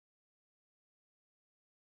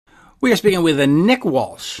We are speaking with Nick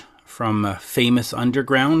Walsh from Famous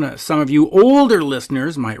Underground. Some of you older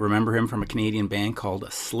listeners might remember him from a Canadian band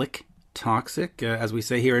called Slick Toxic, as we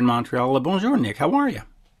say here in Montreal. Bonjour, Nick. How are you?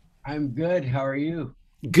 I'm good. How are you?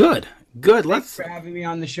 Good, good. Thanks Let's for having me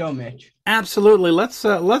on the show, Mitch. absolutely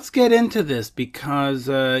let's get into this because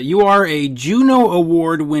you are a Juno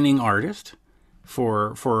Award-winning artist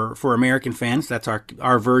for American fans. That's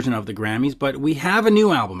our version of the Grammys. But we have a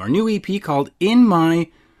new album, our new EP called In My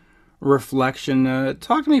Reflection.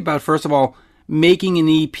 Talk to me about, first of all, making an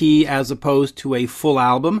EP as opposed to a full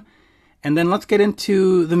album, and then let's get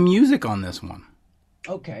into the music on this one.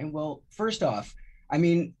 Okay, well, first off,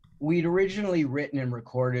 we'd originally written and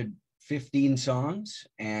recorded 15 songs,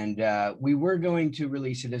 and we were going to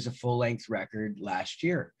release it as a full-length record last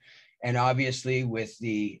year. And obviously, with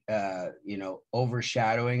the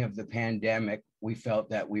overshadowing of the pandemic, we felt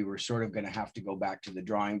that we were sort of going to have to go back to the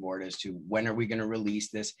drawing board as to when are we going to release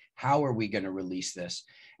this? How are we going to release this?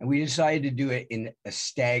 And we decided to do it in a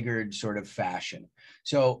staggered sort of fashion.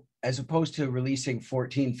 So as opposed to releasing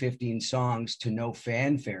 14, 15 songs to no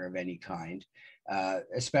fanfare of any kind,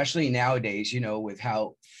 especially nowadays, with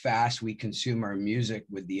how fast we consume our music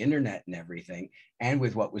with the internet and everything, and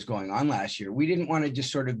with what was going on last year, we didn't want to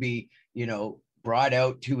just sort of be, brought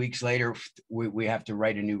out 2 weeks later, we have to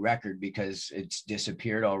write a new record because it's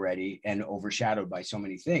disappeared already and overshadowed by so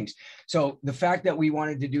many things. So the fact that we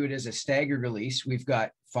wanted to do it as a staggered release, we've got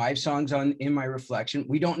 5 songs on In My Reflection.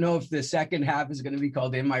 We don't know if the second half is going to be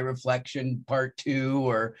called In My Reflection Part 2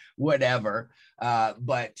 or whatever,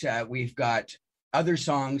 but we've got other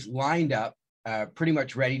songs lined up, pretty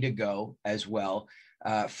much ready to go as well,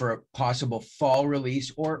 for a possible fall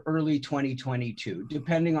release or early 2022,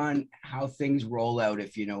 depending on how things roll out,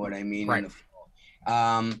 if you know what I mean. Right. In the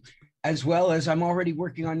fall. As well as I'm already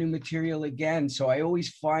working on new material again. So I always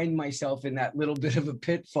find myself in that little bit of a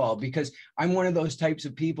pitfall because I'm one of those types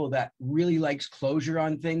of people that really likes closure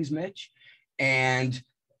on things, Mitch. And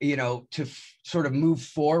to sort of move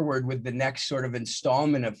forward with the next sort of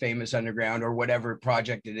installment of Famous Underground or whatever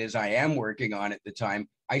project it is I am working on at the time,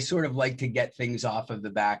 I sort of like to get things off of the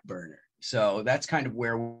back burner. So that's kind of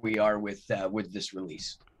where we are with this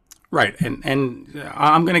release. Right, and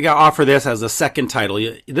I'm going to offer this as a second title.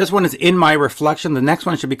 This one is In My Reflection. The next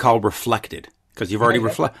one should be called Reflected because you've already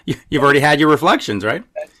you've already had your reflections, right?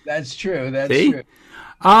 That's true. That's See? true.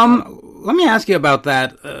 Let me ask you about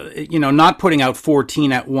that. Not putting out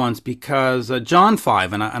 14 at once because John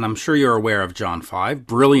Five, and I'm sure you're aware of John Five,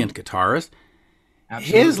 brilliant guitarist.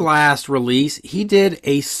 Absolutely. His last release, he did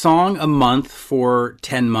a song a month for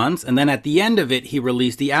 10 months, and then at the end of it, he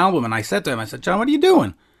released the album. And I said to him, John, what are you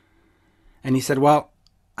doing? And he said, well,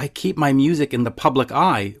 I keep my music in the public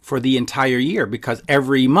eye for the entire year because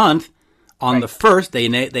every month on the first, they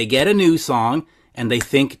get a new song and they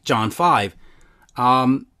think John Five.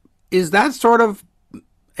 Is that sort of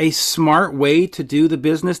a smart way to do the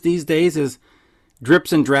business these days? Is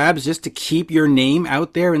drips and drabs just to keep your name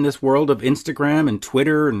out there in this world of Instagram and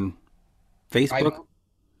Twitter and Facebook?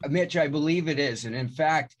 Mitch, I believe it is. And in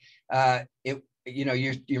fact,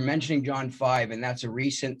 you're mentioning John Five, and that's a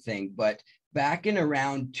recent thing. But back in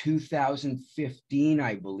around 2015,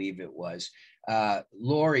 I believe it was,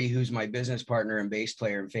 Lori, who's my business partner and bass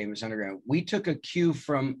player in Famous Underground, we took a cue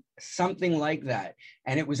from something like that.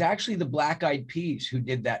 And it was actually the Black Eyed Peas who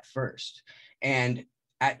did that first. And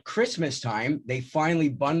at Christmas time, they finally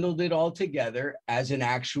bundled it all together as an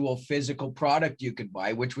actual physical product you could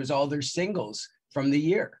buy, which was all their singles from the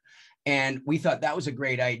year. And we thought that was a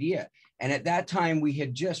great idea. And at that time, we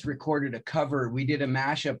had just recorded a cover. We did a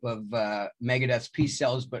mashup of Megadeth's Peace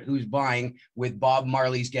Sells, But Who's Buying with Bob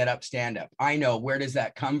Marley's Get Up, Stand Up. I know, where does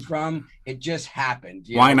that come from? It just happened.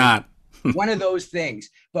 Why not? One of those things.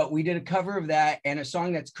 But we did a cover of that and a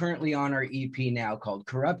song that's currently on our EP now called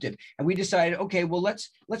Corrupted. And we decided, okay, well,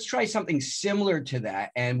 let's try something similar to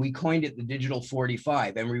that. And we coined it the Digital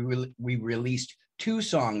 45. And we released 2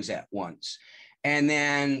 songs at once. And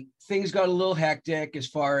then things got a little hectic as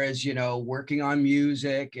far as, working on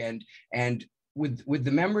music and with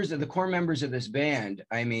the core members of this band.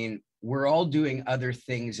 I mean, we're all doing other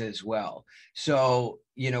things as well. So,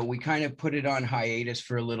 we kind of put it on hiatus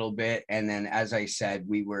for a little bit. And then, as I said,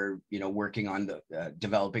 we were, working on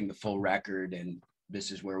developing the full record, and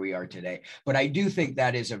this is where we are today. But I do think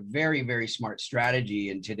that is a very, very smart strategy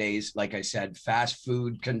in today's, like I said, fast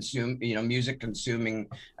food music consuming.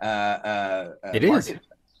 It is.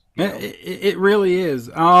 It really is.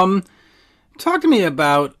 Talk to me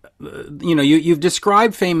about, you've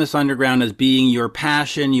described Famous Underground as being your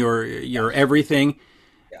passion, your everything.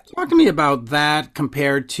 Yes. Talk to me about that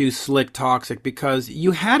compared to Slick Toxic, because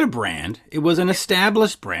you had a brand. It was an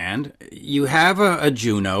established brand. You have a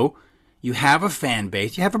Juno. You have a fan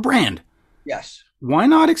base. You have a brand. Yes. Why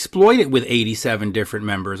not exploit it with 87 different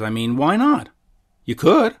members? I mean, why not? You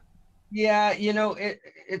could. Yeah,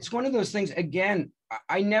 it's one of those things. Again,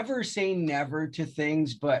 I never say never to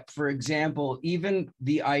things, but for example, even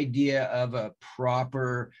the idea of a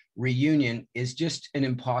proper reunion is just an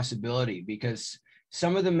impossibility because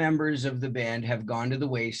some of the members of the band have gone to the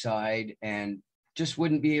wayside and just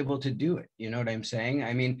wouldn't be able to do it. You know what I'm saying?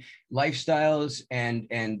 I mean, lifestyles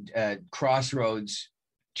and crossroads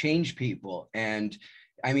change people, and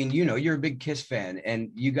I mean, you're a big Kiss fan,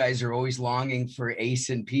 and you guys are always longing for Ace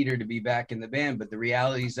and Peter to be back in the band. But the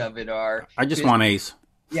realities of it are, I just want Ace.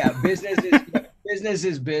 yeah, business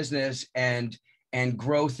is business, and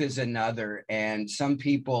growth is another. And some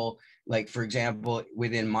people, like for example,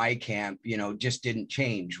 within my camp, just didn't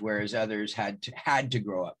change, whereas others had to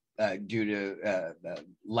grow up. Due to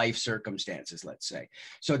life circumstances, let's say.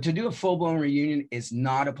 So to do a full-blown reunion is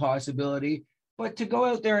not a possibility. But to go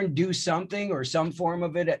out there and do something or some form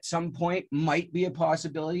of it at some point might be a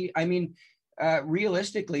possibility. I mean,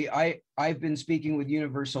 realistically, I've been speaking with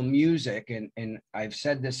Universal Music, and I've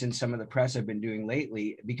said this in some of the press I've been doing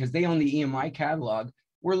lately, because they own the EMI catalog.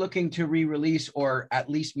 We're looking to re-release or at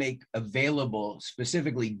least make available,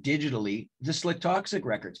 specifically digitally, the Slick Toxic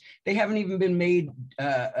records. They haven't even been made,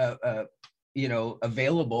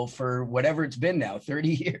 available for whatever it's been now, 30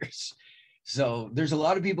 years. So there's a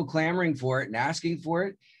lot of people clamoring for it and asking for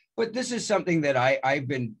it. But this is something that I've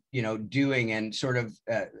been, doing and sort of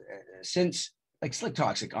since, like, Slick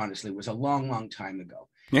Toxic, honestly, was a long, long time ago.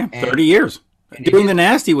 Yeah, 30 years. Doing the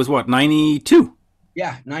Nasty was what, 92?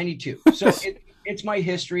 Yeah, 92. So it's my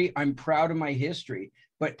history. I'm proud of my history,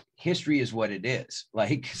 but history is what it is.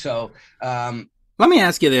 Like, so. Let me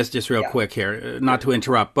ask you this just real quick here, not to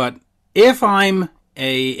interrupt, but if I'm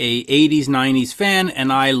a 80s 90s fan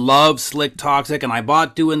and I love Slick Toxic and I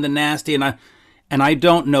bought Doing the Nasty and I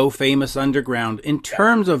don't know Famous Underground, in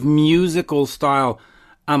terms of musical style,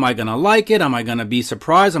 am I gonna like it? Am I gonna be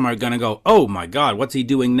surprised? Am I gonna go, oh my god, what's he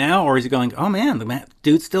doing now? Or is he going, oh man, the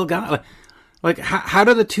dude still got it? Like how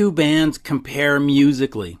do the two bands compare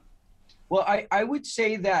musically? Well, I would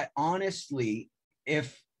say that honestly,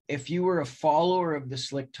 if you were a follower of the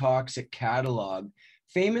Slick Toxic catalog,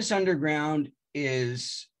 Famous Underground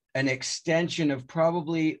is an extension of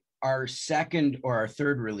probably our second or our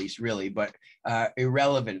third release, really, but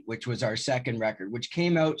Irrelevant, which was our second record, which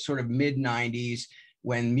came out sort of mid 90s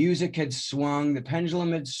when music had swung, the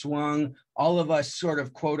pendulum had swung. All of us sort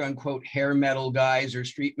of quote unquote hair metal guys or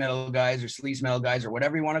street metal guys or sleaze metal guys or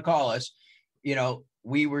whatever you want to call us,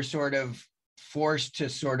 we were sort of forced to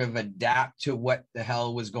sort of adapt to what the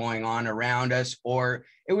hell was going on around us, or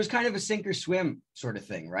it was kind of a sink or swim sort of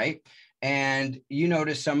thing, right? And you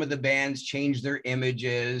notice some of the bands changed their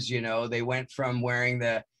images. They went from wearing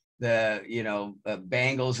the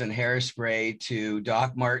bangles and hairspray to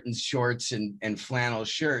Doc Martens shorts and flannel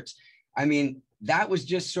shirts. I mean, that was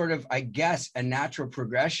just sort of, I guess, a natural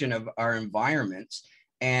progression of our environments.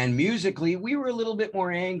 And musically, we were a little bit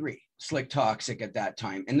more angry, Slick Toxic, at that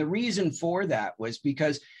time. And the reason for that was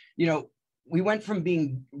because, we went from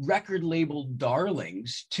being record label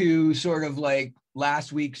darlings to sort of like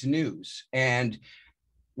last week's news. And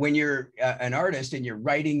when you're an artist and you're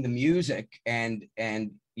writing the music and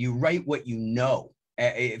you write what you know,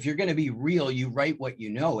 if you're going to be real, you write what you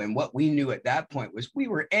know. And what we knew at that point was we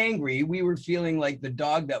were angry. We were feeling like the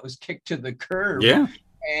dog that was kicked to the curb. Yeah.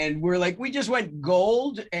 And we're like, we just went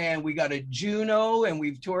gold and we got a Juno and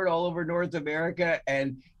we've toured all over North America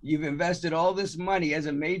and you've invested all this money as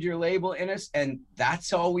a major label in us. And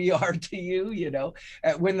that's all we are to you,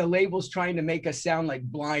 when the label's trying to make us sound like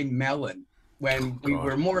Blind Melon, when we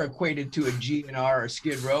were more equated to a GNR or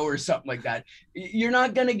Skid Row or something like that. You're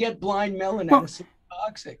not going to get Blind Melon out of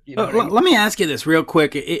Toxic. Let me ask you this real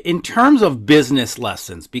quick. In terms of business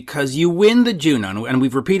lessons, because you win the Juno, and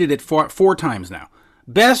we've repeated it four times now,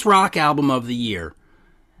 best rock album of the year,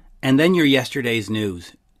 and then your Yesterday's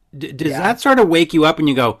News. Does that sort of wake you up and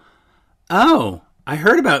you go, oh, I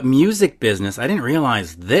heard about music business. I didn't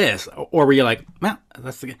realize this. Or were you like, well,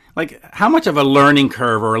 how much of a learning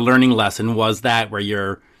curve or a learning lesson was that where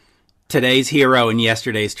you're today's hero and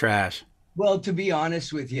yesterday's trash? Well, to be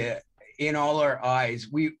honest with you, in all our eyes,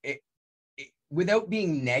 without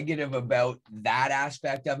being negative about that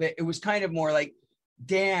aspect of it, it was kind of more like,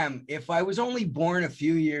 damn, if I was only born a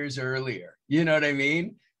few years earlier, you know what I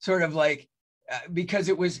mean? Sort of like, because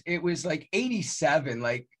it was like 87,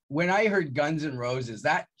 like when I heard Guns N' Roses,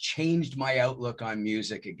 that changed my outlook on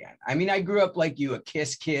music again. I mean, I grew up like you, a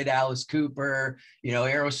Kiss kid, Alice Cooper, you know,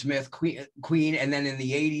 Aerosmith, Queen. And then in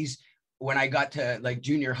the 80s, when I got to like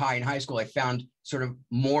junior high and high school, I found sort of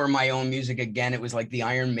more my own music again. It was like the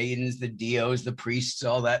Iron Maidens, the Dios, the Priests,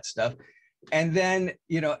 all that stuff. And then,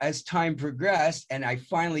 you know, as time progressed and I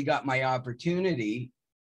finally got my opportunity,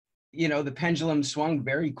 you know, the pendulum swung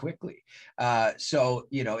very quickly. So,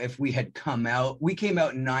 you know, if we had we came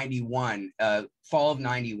out in 91, fall of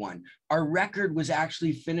 91. Our record was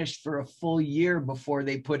actually finished for a full year before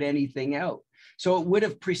they put anything out. So it would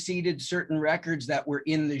have preceded certain records that were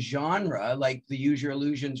in the genre, like the Use Your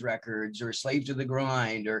Illusions records or Slave to the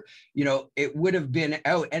Grind, or, you know, it would have been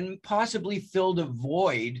out and possibly filled a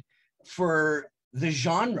void for the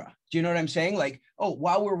genre. Do you know what I'm saying? Like, oh,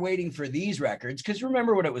 while we're waiting for these records, because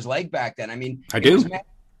remember what it was like back then. I mean, I do.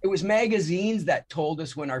 It was magazines that told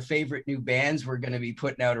us when our favorite new bands were going to be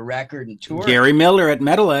putting out a record and tour. Gary Miller at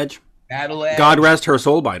Metal Edge. Metal Edge. God rest her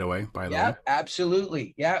soul, by the way. Yeah,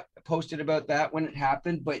 absolutely. Yeah, I posted about that when it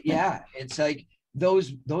happened. But yeah, it's like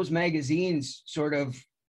those magazines sort of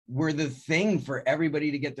were the thing for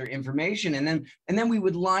everybody to get their information, and then we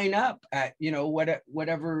would line up at, you know,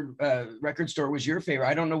 whatever record store was your favorite.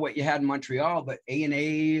 I don't know what you had in Montreal, but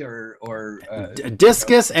A&A or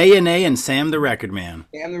Discus, A&A, and Sam the Record Man.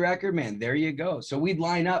 Sam the Record Man. There you go. So we'd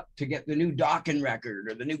line up to get the new Dokken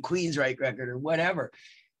record or the new Queensryche record or whatever,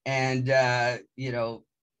 and you know,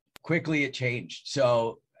 quickly it changed.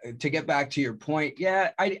 So to get back to your point,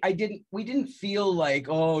 yeah, we didn't feel like,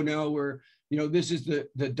 oh no, we're, you know, this is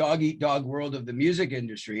the dog eat dog world of the music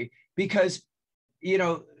industry, because, you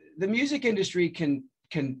know, the music industry can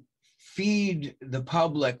feed the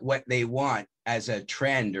public what they want as a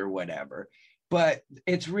trend or whatever, but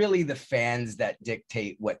it's really the fans that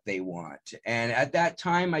dictate what they want. And at that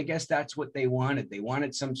time, I guess that's what they wanted. They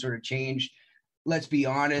wanted some sort of change. Let's be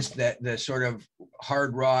honest, that the sort of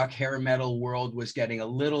hard rock, hair metal world was getting a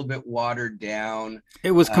little bit watered down.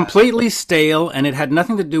 It was completely stale, and it had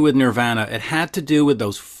nothing to do with Nirvana. It had to do with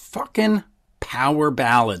those fucking power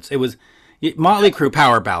ballads. It was Motley Crue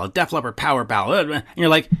power ballad, Def Leppard power ballad. And you're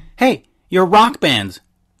like, hey, you're rock bands.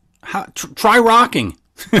 Try rocking.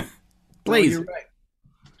 Please. Oh,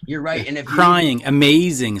 you're right. And if crying,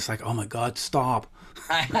 amazing. It's like, oh my God, stop.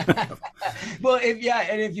 Well,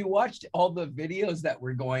 if you watched all the videos that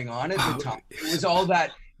were going on at the time, it was all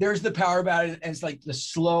that. There's the power ballad, and it's like the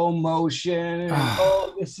slow motion.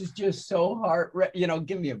 Oh, this is just so hard. You know,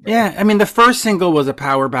 give me a break. Yeah, I mean, the first single was a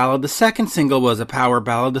power ballad. The second single was a power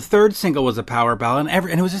ballad. The third single was a power ballad,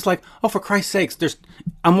 and it was just like, oh, for Christ's sakes!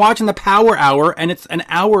 I'm watching the Power Hour, and it's an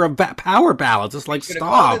hour of power ballads. It's like,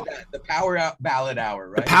 stop. The Power Ballad Hour,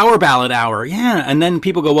 right? The Power Ballad Hour, yeah. And then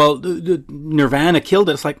people go, well, Nirvana killed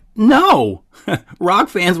it. It's like, no, rock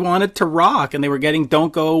fans wanted to rock, and they were getting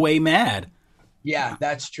 "Don't Go Away" mad. Yeah,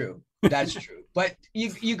 that's true. That's true. But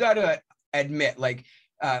you got to admit, like,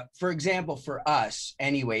 for example, for us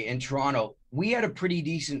anyway, in Toronto, we had a pretty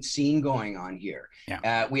decent scene going on here.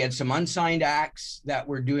 Yeah. We had some unsigned acts that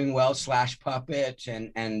were doing well, Slash Puppet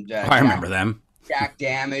and I remember them. Jack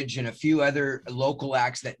Damage and a few other local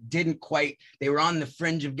acts that didn't quite, they were on the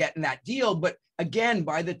fringe of getting that deal. But again,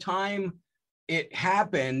 by the time it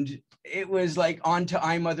happened, it was like on to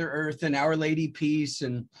I Mother Earth and Our Lady Peace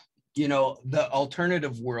and, you know, the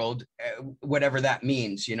alternative world, whatever that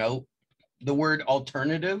means. You know, the word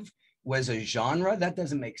alternative was a genre. That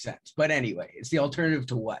doesn't make sense. But anyway, it's the alternative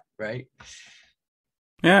to what, right?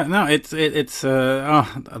 Yeah, no, it's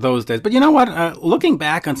those days. But you know what? Looking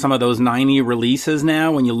back on some of those 90 releases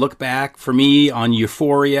now, when you look back, for me, on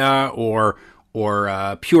Euphoria or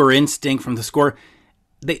Pure Instinct from The Score,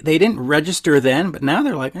 they didn't register then, but now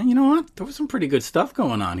they're like, you know what? There was some pretty good stuff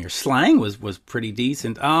going on here. Slang was pretty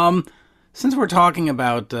decent. Since we're talking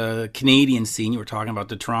about the Canadian scene, you were talking about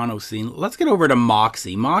the Toronto scene, let's get over to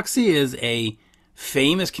Moxie. Moxie is a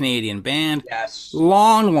famous Canadian band. Yes.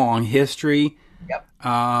 Long history. Yep.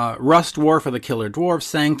 Russ Dwarf of the Killer Dwarfs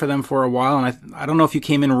sang for them for a while, and I don't know if you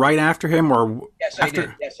came in right after him or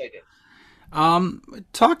after. Yes, I did.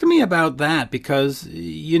 Talk to me about that, because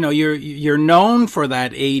you know you're known for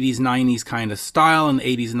that 80s 90s kind of style and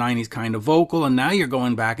 80s 90s kind of vocal, and now you're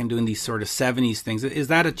going back and doing these sort of 70s things. Is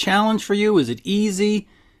that a challenge for you? Is it easy?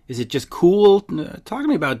 Is it just cool? Talk to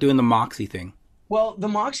me about doing the Moxie thing. Well, the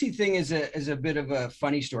Moxie thing is a bit of a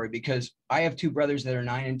funny story, because I have two brothers that are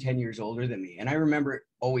 9 and 10 years older than me. And I remember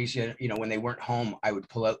always, you know, when they weren't home, I would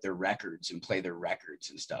pull out their records and play their records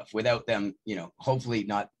and stuff without them, you know, hopefully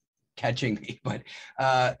not catching me. But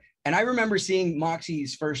And I remember seeing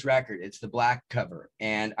Moxie's first record. It's the black cover.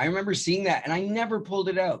 And I remember seeing that and I never pulled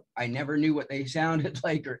it out. I never knew what they sounded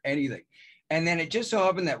like or anything. And then it just so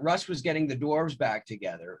happened that Russ was getting the Dwarves back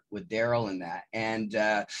together with Daryl and that. And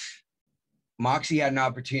Moxie had an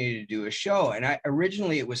opportunity to do a show. And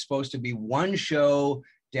originally it was supposed to be one show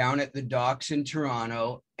down at the docks in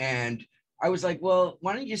Toronto. And I was like, well,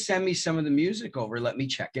 why don't you send me some of the music over? Let me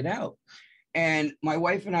check it out. And my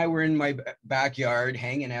wife and I were in my backyard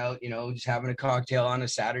hanging out, you know, just having a cocktail on a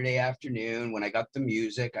Saturday afternoon. When I got the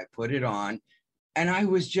music, I put it on. And I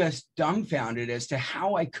was just dumbfounded as to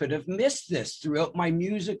how I could have missed this throughout my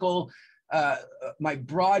musical, my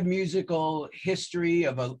broad musical history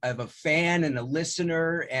of a fan and a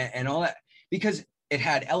listener and all that, because it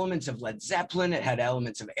had elements of Led Zeppelin, it had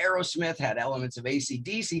elements of Aerosmith, had elements of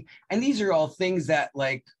AC/DC, and these are all things that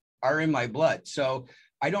like are in my blood. So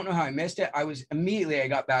I don't know how I missed it. I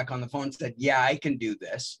got back on the phone and said, yeah, I can do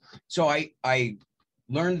this. So I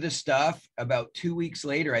learned the stuff. About 2 weeks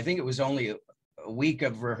later. I think it was only a week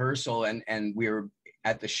of rehearsal and we were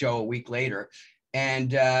at the show a week later.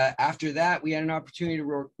 And after that, we had an opportunity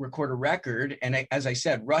to record a record. And as I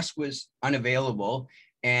said, Russ was unavailable.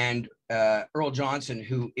 And Earl Johnson,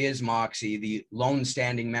 who is Moxie, the lone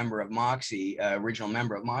standing member of Moxie, original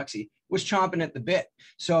member of Moxie, was chomping at the bit.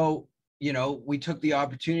 So you know, we took the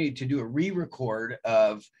opportunity to do a re-record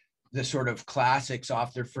of the sort of classics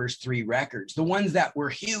off their first 3 records, the ones that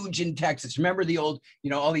were huge in Texas. Remember the old,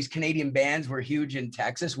 you know, all these Canadian bands were huge in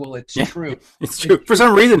Texas? Well, it's true. It's true. For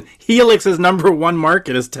some reason, Helix's #1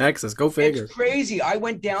 market is Texas. Go figure. It's crazy. I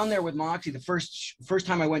went down there with Moxie, the first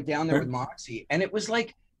time I went down there with Moxie, and it was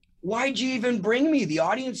like, why'd you even bring me? The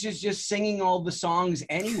audience is just singing all the songs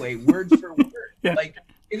anyway, word for word. Yeah. Like,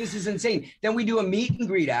 this is insane. Then we do a meet and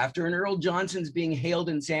greet after, and Earl Johnson's being hailed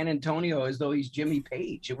in San Antonio as though he's Jimmy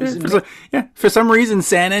Page. It was for some reason,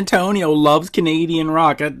 San Antonio loves Canadian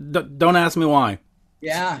rock. Don't ask me why.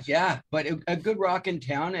 Yeah, but a good rock in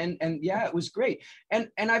town, and yeah, it was great. And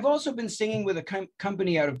I've also been singing with a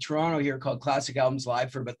company out of Toronto here called Classic Albums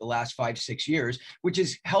Live for about the last 5-6 years, which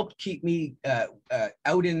has helped keep me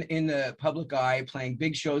out in the public eye, playing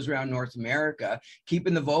big shows around North America,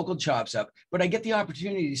 keeping the vocal chops up. But I get the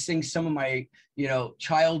opportunity to sing some of my, you know,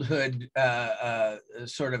 childhood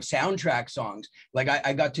sort of soundtrack songs. Like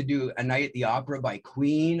I got to do A Night at the Opera by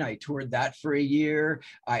Queen. I toured that for a year.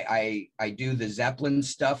 I do the Zeppelin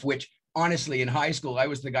stuff, which honestly in high school I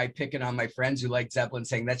was the guy picking on my friends who liked Zeppelin,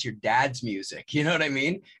 saying that's your dad's music, you know what I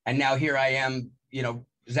mean? And now here I am, you know,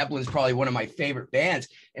 Zeppelin's probably one of my favorite bands.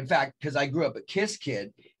 In fact, because I grew up a Kiss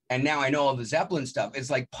kid and now I know all the Zeppelin stuff. It's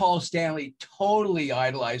like Paul Stanley totally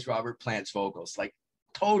idolized Robert Plant's vocals, like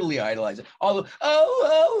totally idolize it. All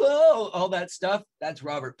all that stuff, that's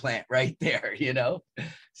Robert Plant right there, you know?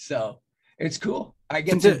 So it's cool. I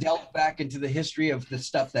get to delve back into the history of the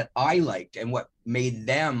stuff that I liked and what made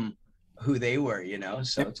them who they were, you know?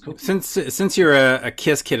 So it's cool. Since you're a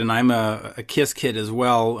Kiss kid and I'm a Kiss kid as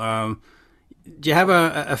well, do you have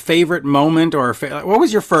a favorite moment or what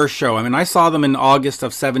was your first show? I mean, I saw them in August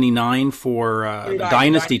of '79 for the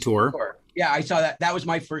Dynasty Tour. Yeah, I saw that. That was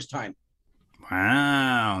my first time.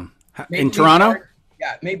 Wow. In Toronto?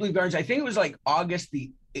 Yeah, Maple Leaf Gardens. I think it was like August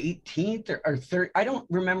the 18th or 3rd. I don't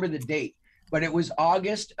remember the date, but it was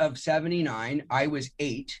August of '79. I was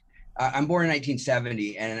 8. I'm born in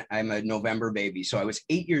 1970 and I'm a November baby. So I was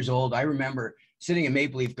 8 years old. I remember sitting in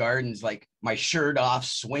Maple Leaf Gardens, like my shirt off,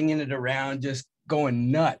 swinging it around, just going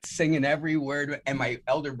nuts, singing every word. And my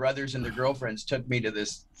elder brothers and their girlfriends took me to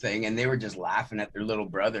this thing and they were just laughing at their little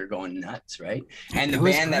brother going nuts, right? And the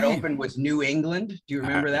band that opened was New England. Do you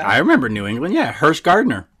remember that? I remember New England, yeah. Hirsch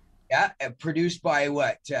Gardner. Yeah, produced by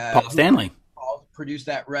what? Paul Stanley. Paul produced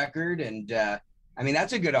that record. And I mean,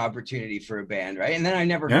 that's a good opportunity for a band, right? And then I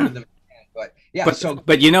never heard of them again. But yeah,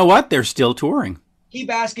 but you know what? They're still touring.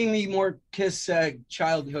 Keep asking me more Kiss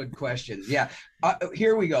childhood questions. Yeah,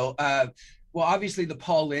 here we go. Well, obviously the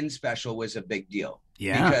Paul Lynde special was a big deal.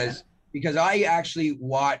 Yeah. Because I actually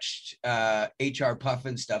watched H.R.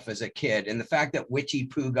 Puffin stuff as a kid, and the fact that Witchy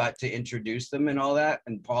Poo got to introduce them and all that,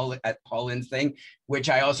 and Paul Lynde's thing, which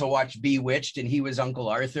I also watched Bewitched, and he was Uncle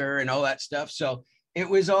Arthur and all that stuff. So it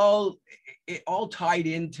all tied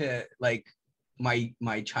into like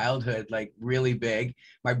my childhood, like really big.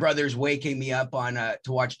 My brother's waking me up on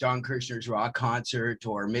to watch Don Kirshner's rock concert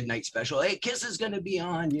or Midnight Special. Hey, Kiss is going to be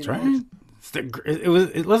on. You know? Right.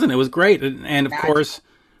 It was great, and of course,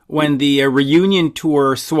 when the reunion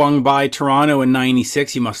tour swung by Toronto in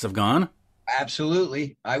 '96, you must have gone.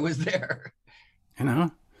 Absolutely, I was there. You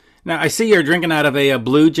know. Now I see you're drinking out of a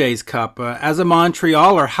Blue Jays cup. As a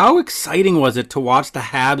Montrealer, how exciting was it to watch the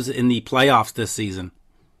Habs in the playoffs this season?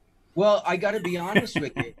 Well, I got to be honest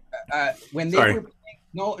with you. When they Sorry, were playing,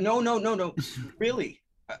 no, no, no, no, no, really.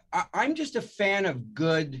 I'm just a fan of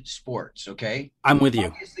good sports. Okay, I'm with you.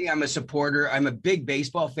 obviously I'm a supporter. I'm a big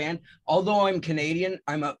baseball fan. Although I'm Canadian,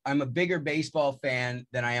 I'm a bigger baseball fan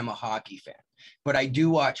than I am a hockey fan. But I do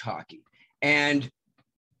watch hockey, and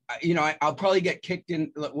I'll probably get kicked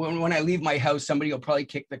in when I leave my house. Somebody will probably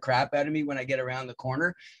kick the crap out of me when I get around the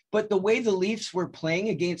corner. But the way the Leafs were playing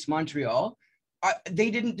against Montreal, they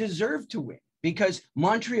didn't deserve to win because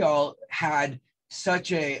Montreal had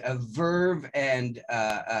such a verve and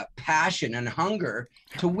a passion and hunger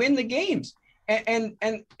to win the games. And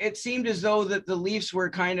it seemed as though that the Leafs were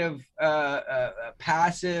kind of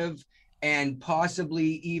passive and possibly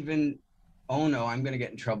even, oh no, I'm going to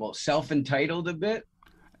get in trouble, self-entitled a bit.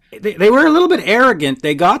 They were a little bit arrogant.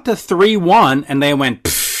 They got to 3-1 and they went,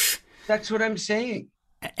 pfft, That's what I'm saying.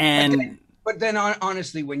 But then, and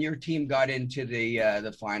honestly, when your team got into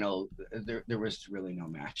the final, there was really no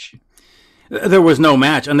match. there was no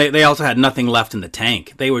match. And they also had nothing left in the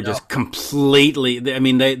tank. They were No. just completely, I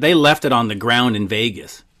mean, they left it on the ground in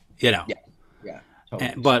Vegas, you know. Yeah, yeah,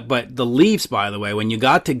 totally. But the Leafs, by the way, when you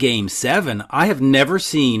got to Game 7, I have never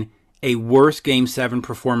seen a worse Game 7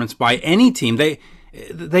 performance by any team. They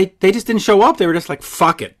just didn't show up. They were just like,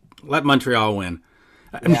 fuck it, let Montreal win.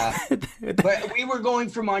 Yeah, but we were going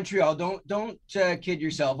for Montreal. Don't kid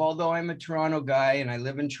yourself. Although I'm a Toronto guy and I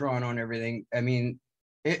live in Toronto and everything, I mean,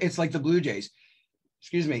 it's like the Blue Jays.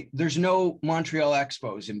 Excuse me. There's no Montreal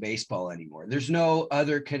Expos in baseball anymore. There's no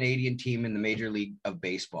other Canadian team in the Major League of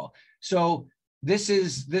Baseball. So this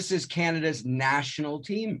is Canada's national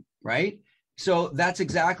team, right? So that's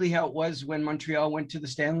exactly how it was when Montreal went to the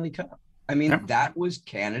Stanley Cup. I mean, Yeah. that was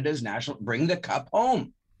Canada's national. Bring the cup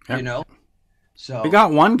home, Yeah. you know. We So.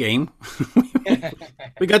 got one game.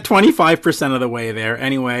 We got 25% of the way there.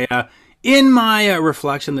 Anyway, in my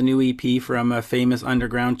reflection, the new EP from Famous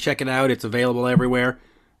Underground, check it out. It's available everywhere.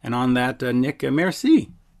 And on that, Nick,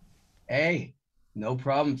 merci. Hey, no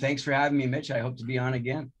problem. Thanks for having me, Mitch. I hope to be on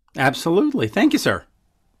again. Absolutely. Thank you, sir.